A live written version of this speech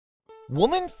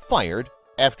Woman fired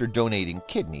after donating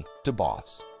kidney to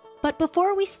boss. But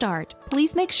before we start,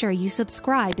 please make sure you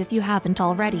subscribe if you haven't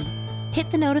already. Hit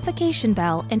the notification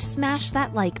bell and smash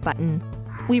that like button.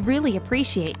 We really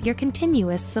appreciate your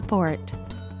continuous support.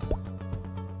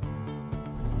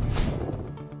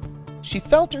 She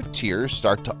felt her tears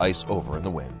start to ice over in the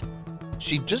wind.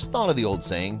 She just thought of the old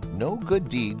saying, "No good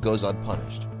deed goes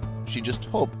unpunished." She just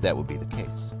hoped that would be the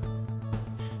case.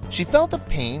 She felt a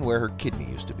pain where her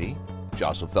kidney used to be. She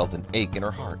also felt an ache in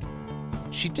her heart.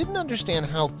 She didn't understand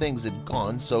how things had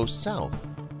gone so south.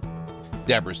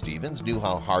 Deborah Stevens knew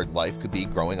how hard life could be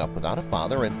growing up without a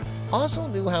father, and also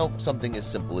knew how something as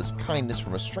simple as kindness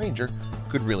from a stranger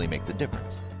could really make the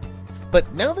difference.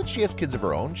 But now that she has kids of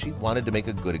her own, she wanted to make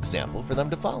a good example for them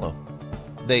to follow.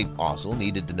 They also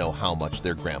needed to know how much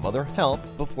their grandmother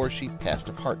helped before she passed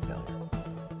of heart failure.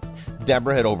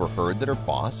 Deborah had overheard that her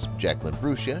boss, Jacqueline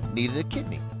Brucia, needed a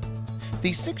kidney.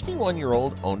 The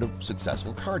 61-year-old owned a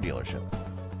successful car dealership.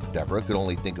 Deborah could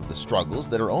only think of the struggles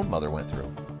that her own mother went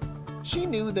through. She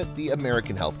knew that the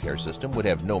American healthcare system would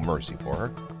have no mercy for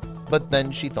her, but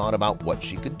then she thought about what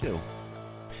she could do.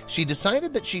 She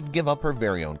decided that she'd give up her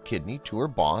very own kidney to her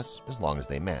boss as long as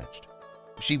they matched.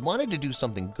 She wanted to do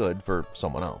something good for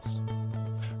someone else.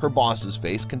 Her boss's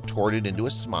face contorted into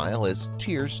a smile as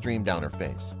tears streamed down her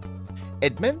face.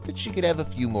 It meant that she could have a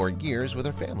few more years with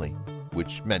her family,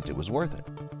 which meant it was worth it.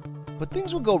 But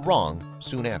things would go wrong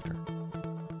soon after.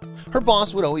 Her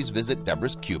boss would always visit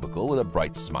Deborah's cubicle with a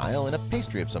bright smile and a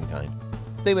pastry of some kind.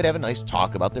 They would have a nice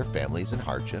talk about their families and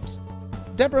hardships.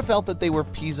 Deborah felt that they were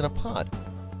peas in a pod.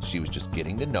 She was just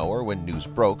getting to know her when news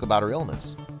broke about her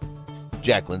illness.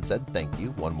 Jacqueline said thank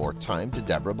you one more time to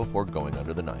Deborah before going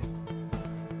under the knife.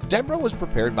 Deborah was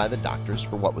prepared by the doctors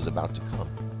for what was about to come.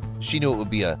 She knew it would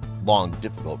be a long,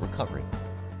 difficult recovery.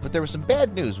 But there was some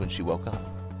bad news when she woke up.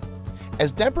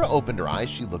 As Deborah opened her eyes,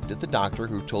 she looked at the doctor,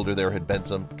 who told her there had been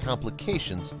some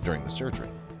complications during the surgery.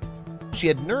 She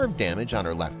had nerve damage on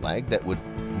her left leg that would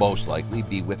most likely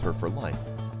be with her for life.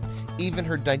 Even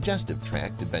her digestive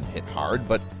tract had been hit hard,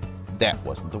 but that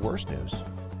wasn't the worst news.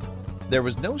 There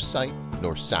was no sight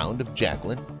nor sound of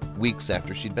Jacqueline weeks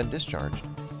after she'd been discharged.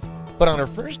 But on her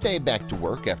first day back to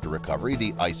work after recovery,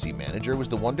 the IC manager was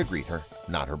the one to greet her,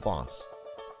 not her boss.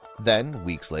 Then,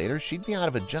 weeks later, she'd be out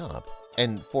of a job,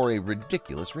 and for a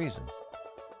ridiculous reason.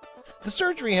 The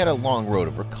surgery had a long road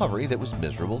of recovery that was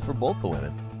miserable for both the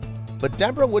women, but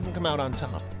Deborah wouldn't come out on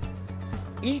top.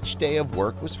 Each day of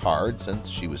work was hard since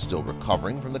she was still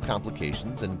recovering from the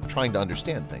complications and trying to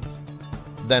understand things.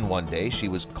 Then one day, she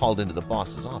was called into the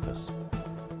boss's office.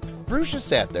 Brucia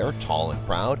sat there, tall and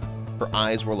proud. Her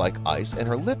eyes were like ice, and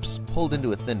her lips pulled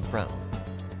into a thin frown.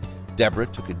 Deborah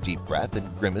took a deep breath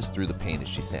and grimaced through the pain as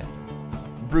she sat.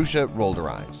 Brucia rolled her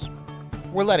eyes.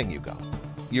 "We're letting you go.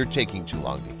 You're taking too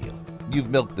long to heal. You've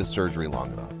milked this surgery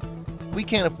long enough. We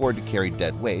can't afford to carry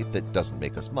dead weight that doesn't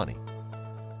make us money."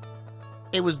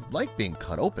 It was like being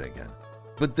cut open again,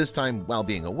 but this time while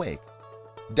being awake.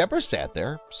 Deborah sat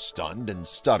there, stunned and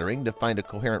stuttering to find a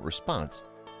coherent response.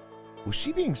 Was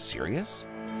she being serious?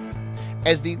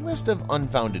 As the list of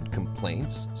unfounded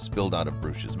complaints spilled out of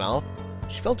Brucia's mouth,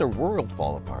 she felt her world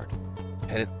fall apart.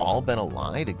 Had it all been a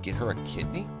lie to get her a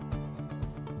kidney?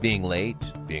 Being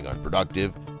late, being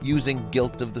unproductive, using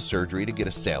guilt of the surgery to get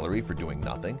a salary for doing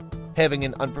nothing, having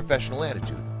an unprofessional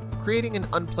attitude, creating an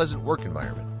unpleasant work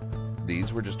environment.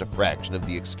 These were just a fraction of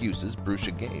the excuses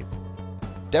Brucia gave.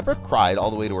 Deborah cried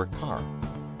all the way to her car.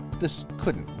 This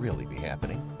couldn't really be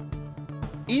happening.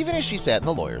 Even as she sat in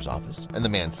the lawyer's office and the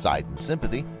man sighed in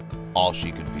sympathy, all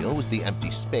she could feel was the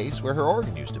empty space where her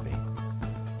organ used to be.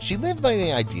 She lived by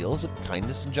the ideals of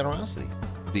kindness and generosity.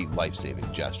 The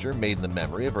life-saving gesture made in the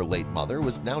memory of her late mother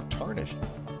was now tarnished.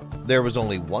 There was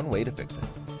only one way to fix it.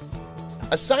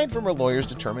 Aside from her lawyer's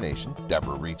determination,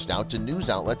 Deborah reached out to news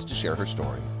outlets to share her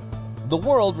story. The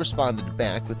world responded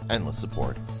back with endless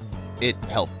support. It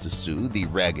helped to soothe the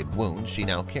ragged wound she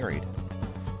now carried.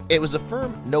 It was a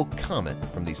firm no comment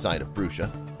from the side of Brucia,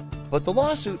 but the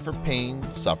lawsuit for pain,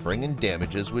 suffering, and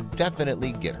damages would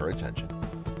definitely get her attention.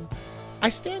 "I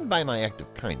stand by my act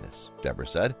of kindness," Deborah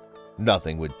said.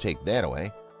 Nothing would take that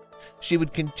away. She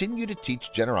would continue to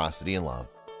teach generosity and love.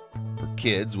 Her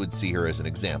kids would see her as an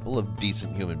example of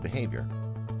decent human behavior.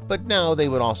 But now they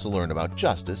would also learn about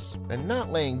justice and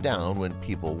not laying down when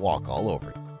people walk all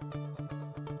over you.